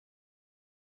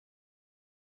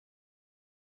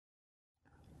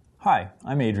Hi,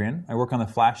 I'm Adrian. I work on the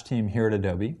Flash team here at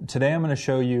Adobe. Today I'm going to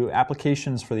show you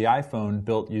applications for the iPhone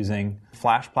built using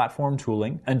Flash platform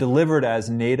tooling and delivered as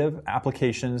native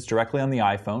applications directly on the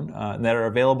iPhone that are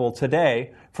available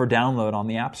today for download on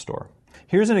the App Store.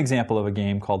 Here's an example of a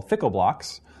game called Fickle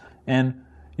Blocks, and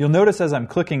you'll notice as I'm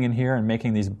clicking in here and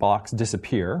making these blocks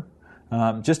disappear,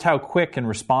 just how quick and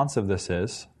responsive this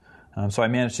is. So I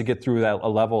managed to get through a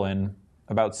level in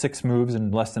about 6 moves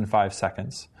in less than 5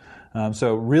 seconds.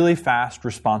 So really fast,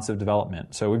 responsive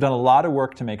development. So we've done a lot of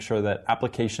work to make sure that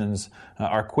applications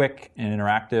are quick and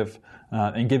interactive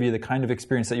and give you the kind of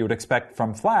experience that you would expect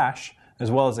from Flash,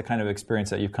 as well as the kind of experience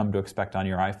that you've come to expect on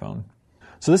your iPhone.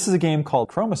 So this is a game called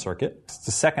Chroma Circuit. It's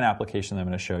the second application that I'm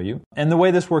going to show you. And the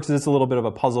way this works is it's a little bit of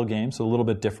a puzzle game, so a little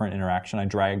bit different interaction. I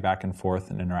drag back and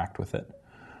forth and interact with it.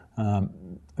 I'm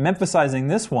emphasizing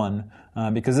this one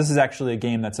because this is actually a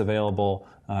game that's available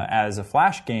as a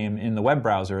Flash game in the web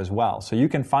browser as well. So you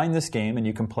can find this game and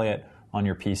you can play it on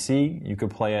your PC. You could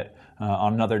play it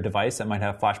on another device that might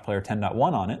have Flash Player 10.1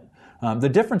 on it. The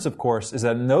difference, of course, is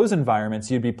that in those environments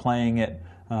you'd be playing it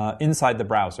inside the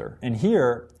browser. And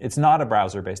here, it's not a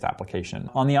browser-based application.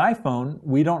 On the iPhone,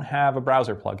 we don't have a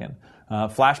browser plugin.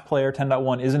 Flash Player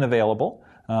 10.1 isn't available.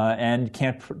 And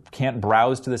can't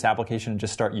browse to this application and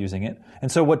just start using it. And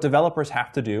so what developers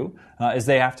have to do is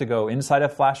they have to go inside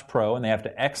of Flash Pro and they have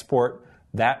to export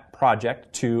that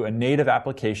project to a native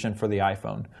application for the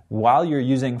iPhone. While you're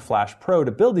using Flash Pro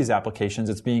to build these applications,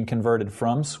 it's being converted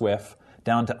from SWF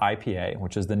down to IPA,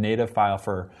 which is the native file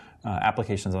for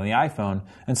applications on the iPhone,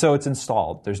 and so it's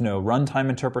installed. There's no runtime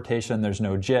interpretation, there's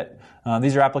no JIT.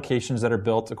 These are applications that are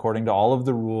built according to all of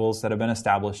the rules that have been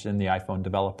established in the iPhone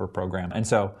developer program, and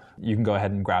so you can go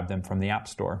ahead and grab them from the App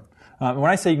Store. When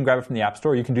I say you can grab it from the App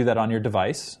Store, you can do that on your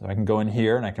device. So I can go in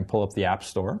here and I can pull up the App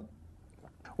Store.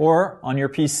 Or on your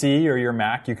PC or your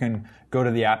Mac, you can go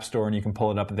to the App Store and you can pull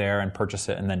it up there and purchase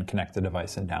it and then connect the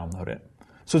device and download it.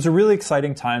 So it's a really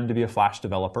exciting time to be a Flash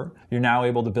developer. You're now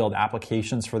able to build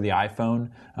applications for the iPhone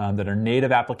that are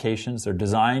native applications. They're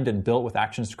designed and built with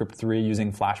ActionScript 3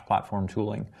 using Flash platform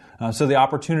tooling. So the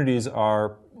opportunities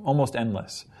are almost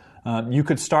endless. You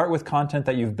could start with content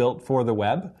that you've built for the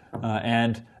web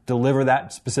and deliver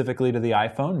that specifically to the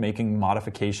iPhone, making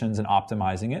modifications and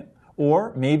optimizing it.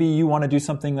 Or maybe you want to do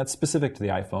something that's specific to the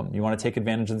iPhone. You want to take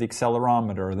advantage of the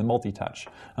accelerometer or the multi-touch.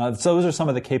 So those are some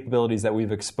of the capabilities that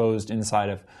we've exposed inside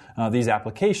of these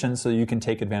applications so you can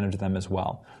take advantage of them as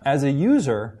well. As a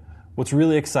user, what's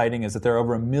really exciting is that there are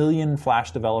over 1 million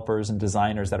Flash developers and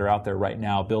designers that are out there right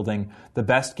now building the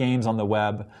best games on the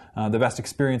web, the best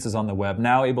experiences on the web,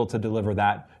 now able to deliver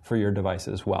that for your device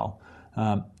as well.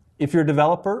 If you're a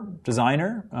developer,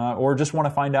 designer, or just want to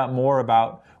find out more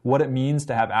about what it means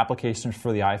to have applications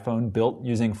for the iPhone built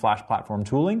using Flash platform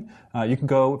tooling, you can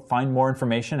go find more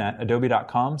information at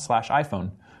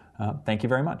adobe.com/iPhone. Thank you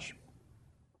very much.